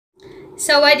ส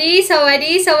วัสดีสวัส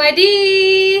ดีสวัสดี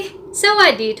สวั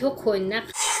สดีทุกคนนะค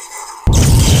ะ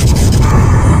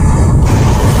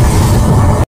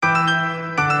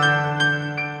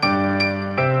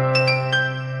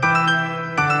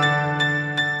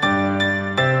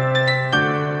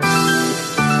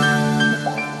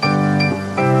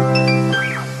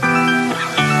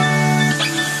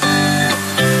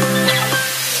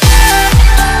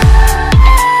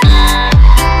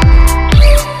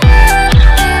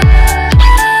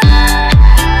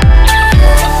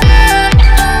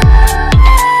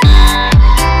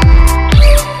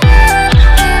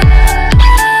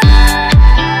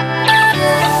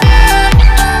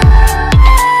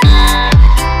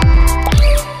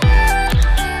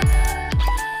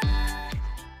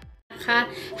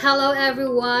Hello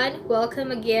everyone! Welcome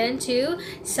again to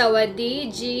Sawadi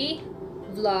G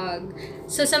Vlog.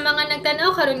 So sa mga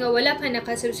nagtanaw karon nga wala pa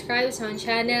naka-subscribe sa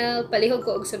channel, palihog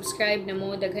ko og subscribe na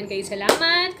mo. Daghan kayo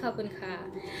salamat kapon ka.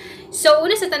 So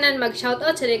una sa tanan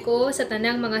mag-shoutout sa ko sa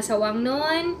tanang mga sawang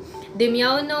non,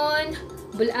 dimyaw non,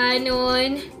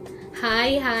 bulanon.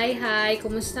 Hi!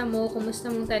 Kumusta mo?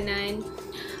 Kumusta mong tanan?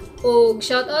 Og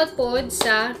shoutout pod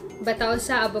sa Bataw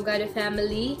sa Abogado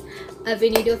family,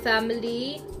 Avenido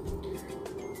family,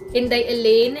 Inday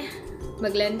Elaine,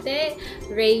 Maglante,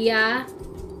 Rhea,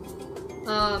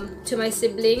 to my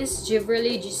siblings,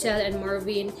 Giverly, Giselle, and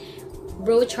Marvin,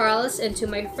 Bro Charles, and to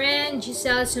my friend,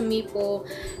 Giselle Sumipo.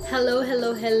 Hello!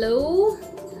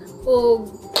 Oh,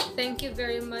 thank you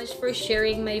very much for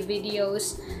sharing my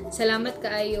videos. Salamat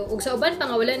kaayo. Ug sa uban pa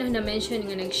nga wala na mention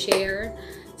nga nag-share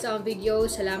sa video.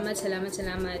 Salamat sa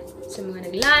mga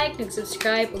nag-like,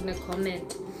 nag-subscribe, ug nag-comment.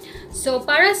 So,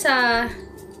 para sa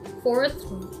fourth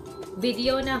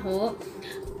video na ho,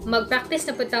 mag-practice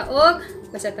na po taog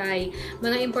pasatay.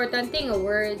 Mga importante nga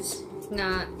words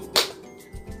nga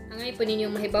angay po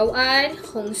ninyong mahibawan,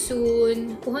 kung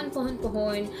soon, puhon.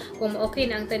 Kung okay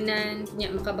na ang tanan,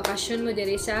 makabakasyon mo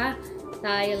diri sa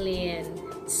Thailand.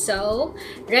 So,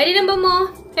 ready na ba mo?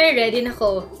 Ready na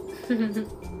ko.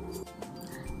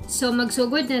 So,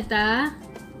 magsugod na ta.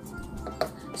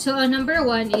 So, number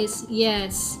 1 is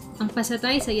yes. Ang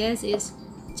pasatay sa yes is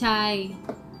chai.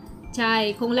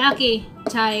 Kung laki,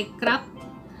 chai krap.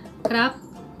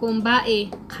 Kung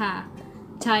bae, ka.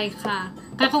 Chai ka.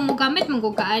 Kaya kung mugamit mong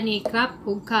kukaani, krap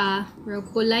kung ka.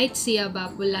 Polite siya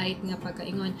ba? Polite nga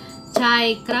pagkaingon.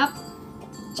 Chai krap.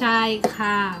 Chai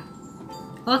ka.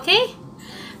 Okay?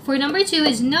 For number 2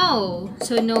 is no.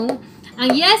 So, no.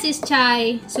 Ang yes is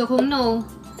chai. So, kung no,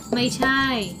 may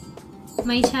chai.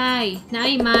 Na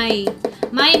ay may.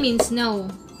 May means no.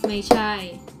 May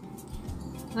chai.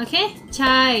 Okay?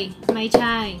 Chai. May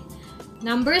chai.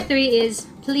 Number 3 is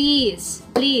please.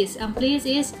 Ang please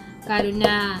is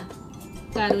karuna.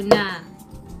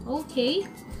 Okay?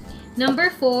 Number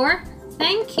 4,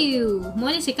 thank you. Mo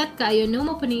ni sikat kayo no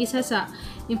mo puning isa sa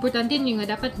importante niyo nga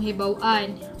dapat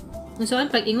mahibaw-an. Kung saan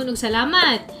pag-ingon og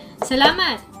salamat.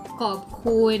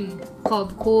 Kobkun.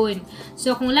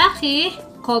 So, kung laki,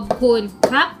 kobkun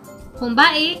krap. Kung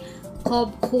bae,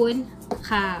 kobkun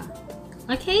ka.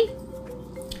 Okay?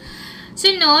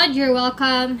 Sunod, you're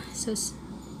welcome. So,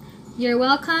 you're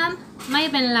welcome. May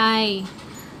penlay.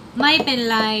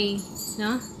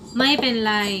 No? May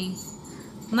penray.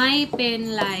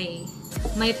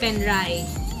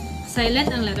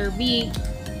 Silent ang letter B.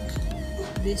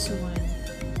 This one.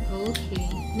 Okay.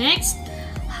 Next.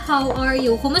 How are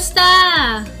you?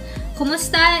 Kumusta?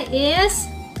 Kumusta is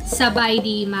sabay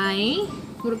di may?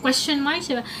 Question mark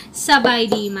siya ba? Sabay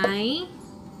di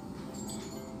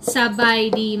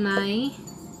may.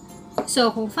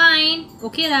 So, kung fine,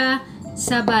 okay ra,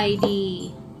 sabay di.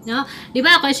 No?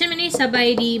 Diba? Question mo ni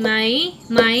sabay di may?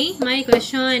 May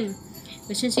question.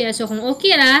 Question siya. So, kung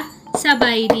okay ra,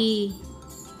 sabay di.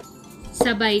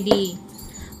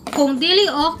 Kung dili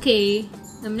okay,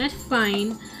 I'm not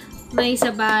fine, may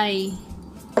sabay.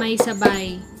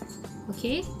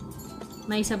 Okay?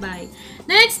 May sabay.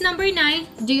 Next, number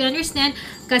 9. Do you understand?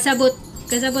 Kasabot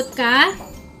ka?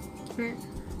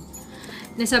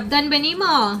 Nasabdan ba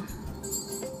nimo?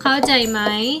 Kaujay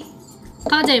may?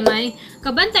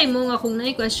 Kabantay mo nga kung na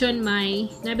question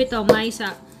may. Nabitaw may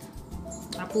sa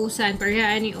tapusan.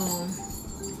 Parehaan ni o.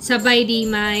 Sabay di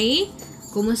may?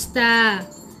 Kumusta?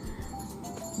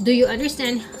 Do you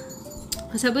understand?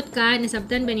 Kasabot ka,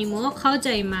 nasabtan ba ni mo?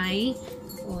 Kaujay may?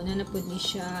 O, nanapod ni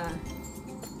siya.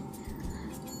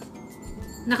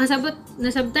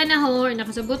 Nasabtan na ho, or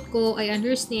nakasabot ko, I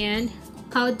understand.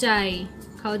 Kaujay.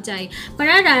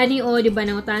 Parara ni o, di ba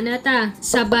na utana ta?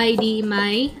 Sabay di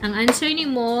may? Ang answer ni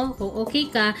mo, kung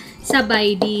okay ka,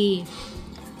 sabay di.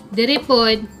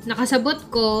 Diripod,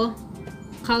 nakasabot ko,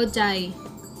 kaujay.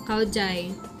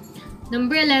 Kaujay.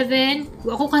 Number 11,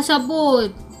 wa ko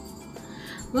kasabot.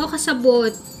 Wa ko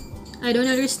kasabot. I don't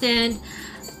understand.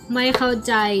 May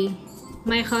kaujay.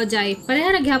 May kaujay.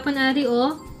 Pareha naghapon ari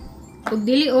o. Ug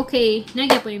dili okay.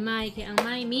 Nagyapon ni may. Kaya ang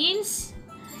may means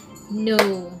no.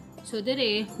 So,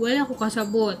 dire, wala ko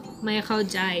kasabot. May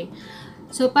kaujay.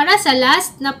 So, para sa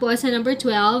last na po, sa number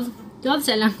 12, 12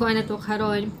 sa lang ko na to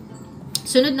karon.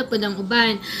 Sunod na po ang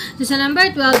uban. So, sa number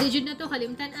 12, digit na to,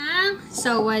 kalimtan ang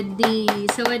sawadi.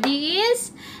 Sawadi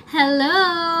is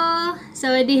hello.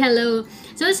 Sawadi, hello.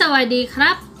 So, sawadi,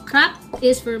 krap. Krap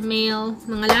is for male.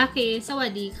 Mga laki,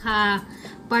 sawadi ka.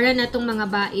 Para na tong mga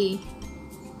bae.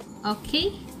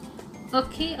 Okay?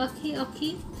 Okay, okay,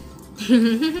 okay.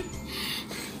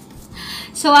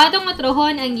 So, atong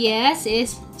matrohon ang yes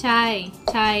is chai.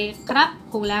 Chai, krap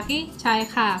kung laki, chai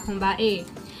ka kung bae.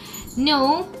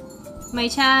 No,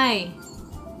 may chai.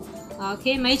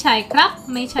 Okay, may chai krap,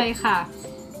 may chai ka.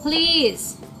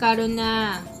 Please, karon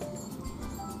na.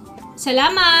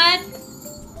 Salamat.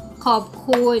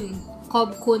 Khobkun.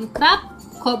 Khobkun krap,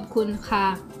 khobkun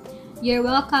ka. You're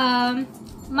welcome.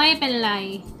 May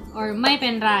penlay or may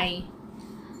penray.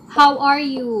 How are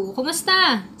you?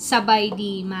 Kumusta? Sabay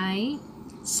di may.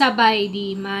 Sabay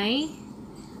di may.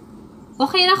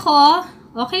 Okay na ko.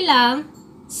 Okay lang.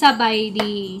 Sabay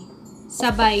di.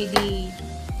 Sabay di.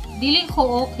 Dili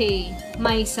ko okay.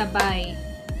 May sabay.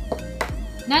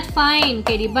 Not fine.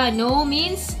 Kaya diba? No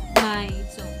means may.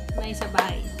 So, may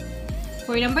sabay.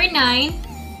 For number 9,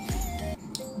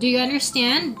 do you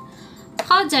understand?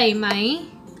 Kaujay may.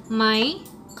 May.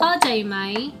 Kaujay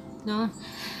may. No?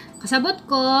 Kasabot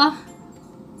ko.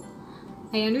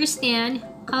 I understand.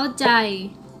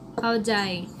 Kaujay.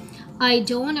 Kaujay. I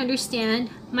don't understand.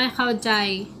 My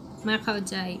kaujay. My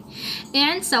kaujay.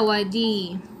 And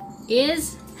sawadi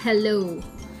is hello.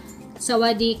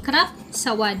 Sawadi krap.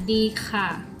 Sawadi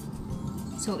ka.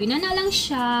 So, ina na lang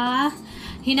siya.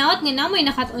 Hinaot nga na may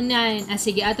nakatunan.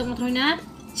 Sige, atong otro na.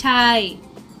 Chai.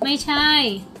 May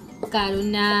chai.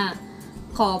 Karon na.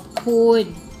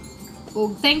 Khobkun.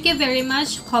 Ug thank you very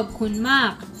much. Khobkun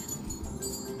mak.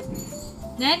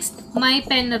 Next, may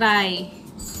penray.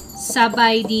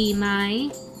 Sabay di may.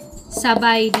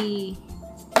 Sabay di.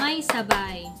 May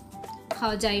sabay.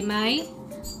 Kaujay may.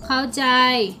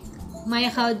 Kaujay. May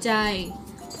kaujay.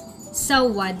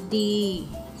 Sawadi.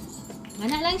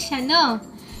 Mana lang siya, no?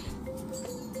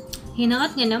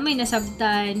 Hinaot nga na may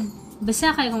nasabtan.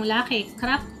 Basta kay kung laki,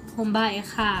 krap, kung bae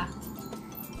ka.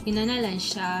 Hina na lang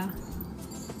siya.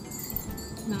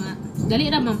 Dali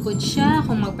naman po siya.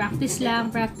 Kung mag-practice lang,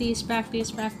 practice.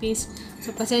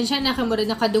 So, pasensya na kay mo rin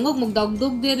nakadungog,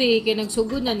 magdagdog diri. Kaya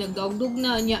nagsugod na, nagdagdog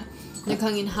na. Nya,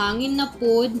 naghangin-hangin na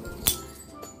po.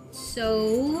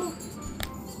 So,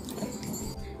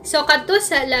 kadto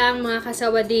sa lang mga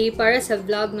kasawadi para sa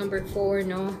vlog number 4,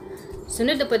 no?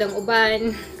 Sunod na po ang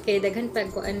uban. Kaya daghan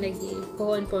pagkuan lagi.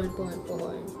 Pohon.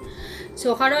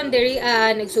 So, karon diri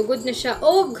nagsugod na siya.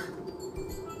 Og,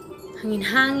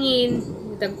 hangin-hangin.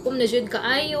 Dagpom na jud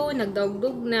kaayo,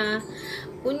 nagdagdog na.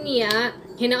 Unya,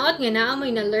 hinaot nga naamoy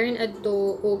na learn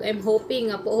adto ug I'm hoping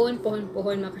nga pohon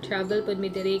maka-travel pod mi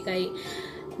diri kay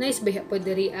nice ba po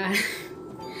diri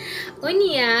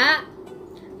Unya,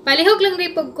 palihog lang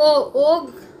ripog ko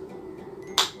og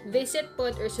visit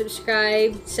pod or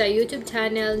subscribe sa YouTube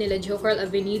channel nila Jocarl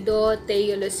Avenido,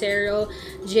 Teo Lucero,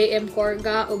 JM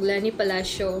Corga ug Lani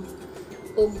Palacio.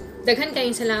 Ug daghan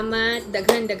kayong salamat,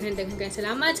 daghan kayong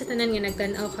salamat sa tanan nga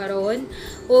nagtan-aw karon.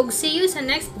 Ug see you sa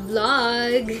next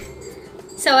vlog.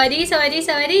 Sawadi.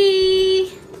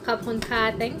 Kapon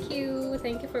ka. Thank you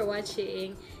for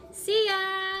watching. See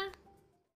ya.